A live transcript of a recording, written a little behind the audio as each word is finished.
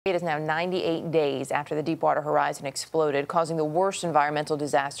It is now 98 days after the Deepwater Horizon exploded, causing the worst environmental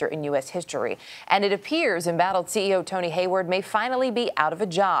disaster in U.S. history. And it appears Embattled CEO Tony Hayward may finally be out of a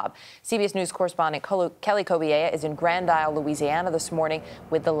job. CBS News correspondent Kelly Cobiella is in Grand Isle, Louisiana this morning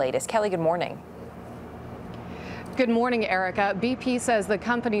with the latest. Kelly, good morning. Good morning, Erica. BP says the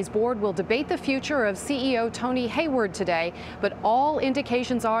company's board will debate the future of CEO Tony Hayward today, but all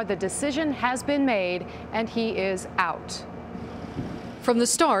indications are the decision has been made and he is out. From the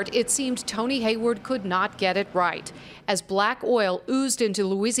start, it seemed Tony Hayward could not get it right. As black oil oozed into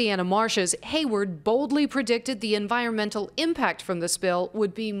Louisiana marshes, Hayward boldly predicted the environmental impact from the spill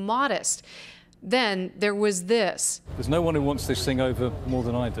would be modest. Then there was this. There's no one who wants this thing over more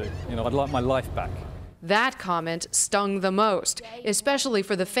than I do. I'd like my life back. That comment stung the most, especially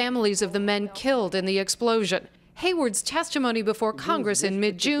for the families of the men killed in the explosion. Hayward's testimony before Congress in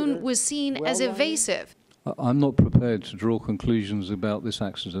mid-June was seen as evasive. I'm not prepared to draw conclusions about this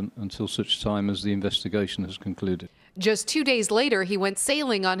accident until such time as the investigation has concluded. Just 2 days later, he went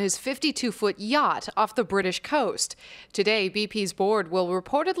sailing on his 52-foot yacht off the British coast. Today, BP's board will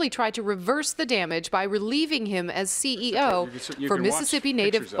reportedly try to reverse the damage by relieving him as CEO for Mississippi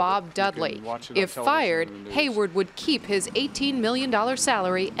native Bob Dudley. If fired, Hayward would keep his $18 million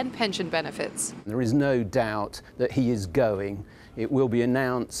salary and pension benefits. There is no doubt that he is going. It will be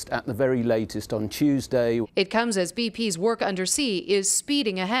announced at the very latest on Tuesday. It comes as BP's work undersea is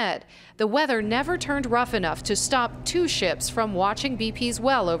speeding ahead. The weather never turned rough enough to stop 2 ships from watching BP's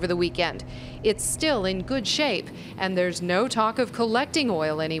well over the weekend. It's still in good shape, and there's no talk of collecting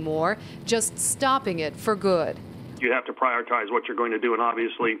oil anymore, just stopping it for good. You have to prioritize what you're going to do, and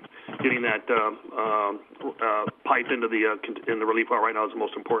obviously getting that pipe into the relief well right now is the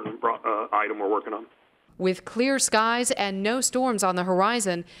most important item we're working on. With clear skies and no storms on the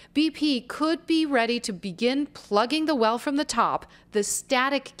horizon, BP could be ready to begin plugging the well from the top, the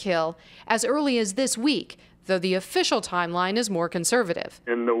static kill, as early as this week, though the official timeline is more conservative.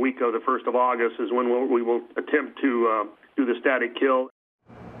 In the week of the 1st of August is when we will attempt to do the static kill.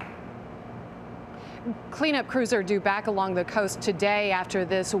 Cleanup crews are due back along the coast today after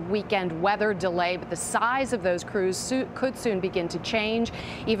this weekend weather delay, but the size of those crews could soon begin to change.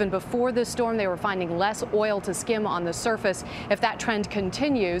 Even before this storm, they were finding less oil to skim on the surface. If that trend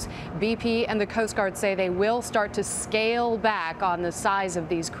continues, BP and the Coast Guard say they will start to scale back on the size of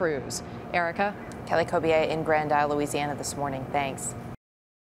these crews. Erica? Kelly Cobiella in Grand Isle, Louisiana this morning. Thanks.